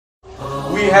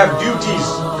we have duties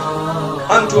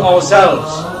unto ourselves,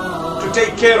 to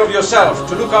take care of yourself,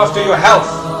 to look after your health,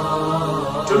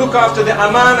 to look after the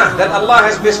amana that Allah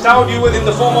has bestowed you with in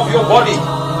the form of your body.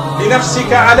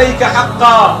 لِنَفْسِكَ عَلَيْكَ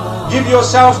حَقًّا. Give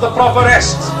yourself the proper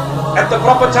rest at the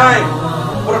proper time.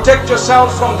 Protect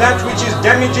yourself from that which is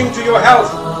damaging to your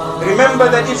health. Remember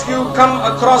that if you come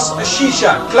across a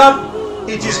shisha club,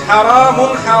 it is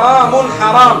haramun, haramun,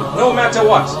 haram, no matter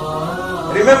what.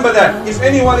 Remember that. If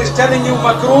anyone is telling you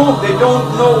makruh, they don't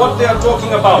know what they are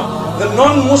talking about. The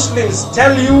non-Muslims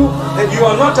tell you that you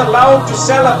are not allowed to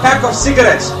sell a pack of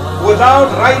cigarettes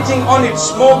without writing on it,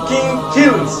 smoking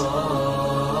kills.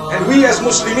 And we as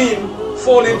Muslimin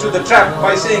fall into the trap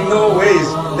by saying, no ways,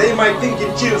 they might think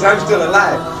it kills, I'm still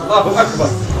alive. Allahu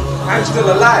Akbar, I'm still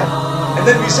alive. And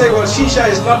then we say, well, shisha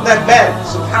is not that bad.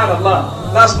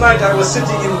 Subhanallah. Last night I was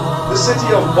sitting in the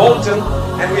city of Bolton,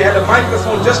 and we had a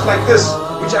microphone just like this,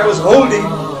 which I was holding,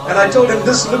 and I told him,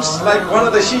 this looks like one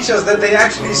of the shishas that they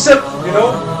actually sip, you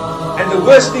know. And the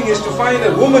worst thing is to find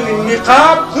a woman in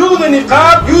niqab, through the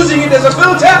niqab, using it as a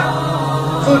filter,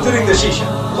 filtering the shisha.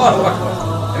 Allahu Akbar.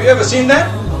 Have you ever seen that?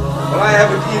 Well, I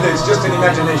haven't either, it's just an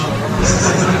imagination.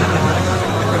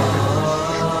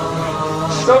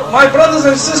 So, my brothers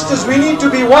and sisters, we need to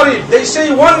be worried. They say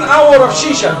 1 hour of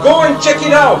shisha. Go and check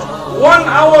it out. 1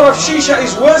 hour of shisha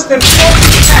is worse than 40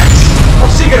 packs of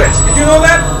cigarettes. Did you know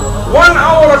that? 1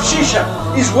 hour of shisha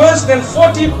is worse than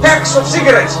 40 packs of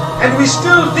cigarettes. And we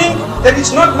still think that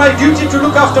it's not my duty to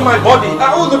look after my body.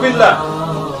 A'udhu billah.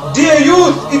 Dear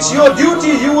youth, it's your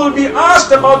duty. You will be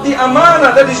asked about the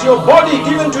amana that is your body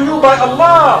given to you by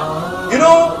Allah. You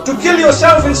know, to kill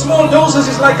yourself in small doses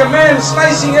is like a man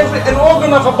slicing an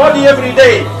organ of a body every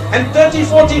day. And 30,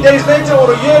 40 days later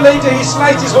or a year later, he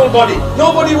sliced his whole body.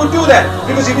 Nobody would do that.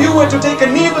 Because if you were to take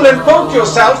a needle and poke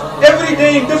yourself every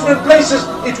day in different places,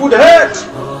 it would hurt.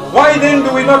 Why then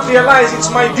do we not realize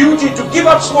it's my duty to give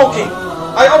up smoking?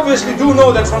 I obviously do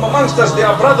know that from amongst us there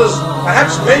are brothers,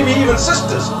 perhaps maybe even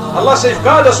sisters, Allah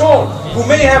safeguard us all, who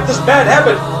may have this bad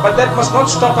habit, but that must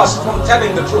not stop us from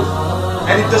telling the truth.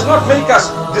 And it does not make us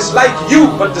dislike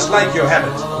you, but dislike your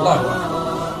habit. Allahu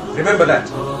Akbar. Remember that.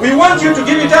 We want you to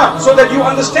give it up so that you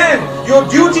understand your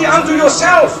duty unto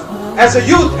yourself. As a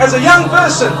youth, as a young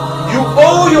person, you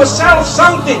owe yourself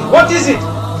something. What is it?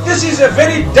 This is a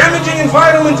very damaging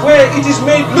environment where it is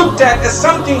made looked at as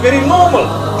something very normal.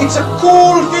 It's a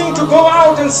cool thing to go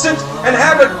out and sit and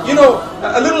have a, you know,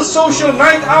 a little social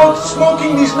night out,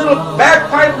 smoking these little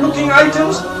bagpipe looking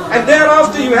items. And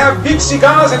thereafter you have big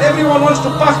cigars and everyone wants to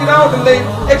puff it out, and they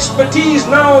expertise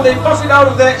now, they puff it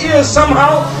out of their ears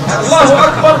somehow. Allahu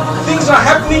Akbar, things are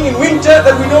happening in winter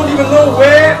that we don't even know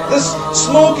where this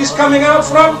smoke is coming out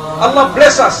from. Allah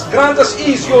bless us, grant us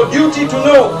ease. Your duty to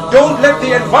know, don't let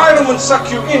the environment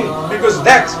suck you in, because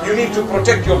that you need to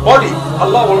protect your body.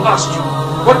 Allah will ask you,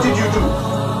 what did you do?